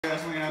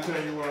Gasoline, I'll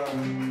tell you what.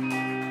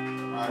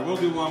 Alright, we'll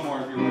do one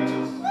more if you let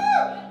us.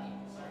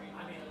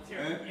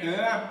 And then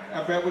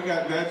I bet we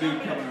got that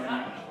dude coming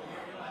up.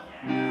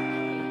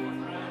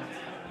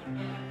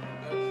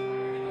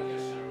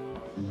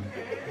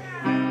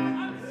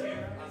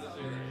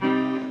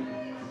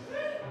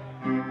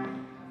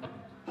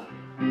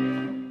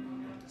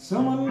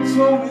 Someone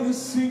told me the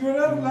secret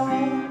of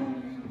love.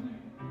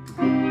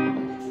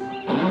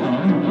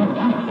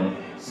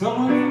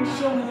 Someone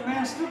showed me the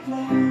master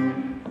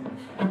plan.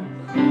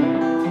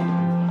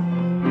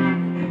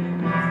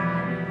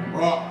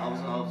 Well, I was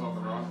on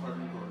the wrong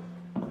fucking chord.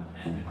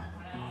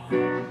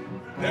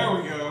 There we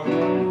go.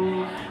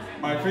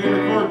 My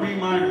favorite chord, B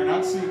minor,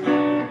 not C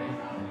minor.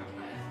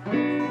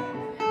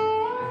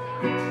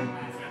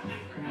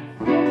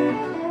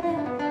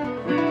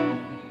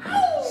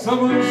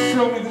 Someone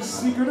showed me the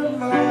secret of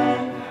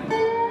life.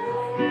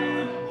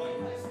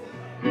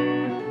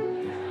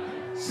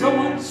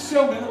 Someone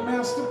showed me the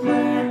master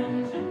plan.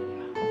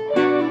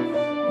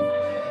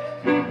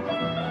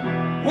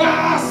 Well,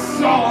 I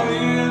saw the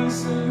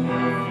answer.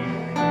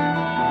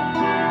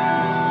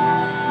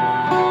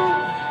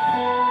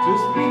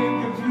 Just became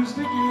confused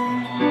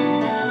again.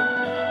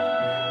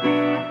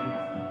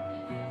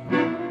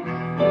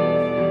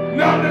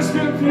 Not this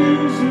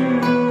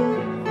confusion.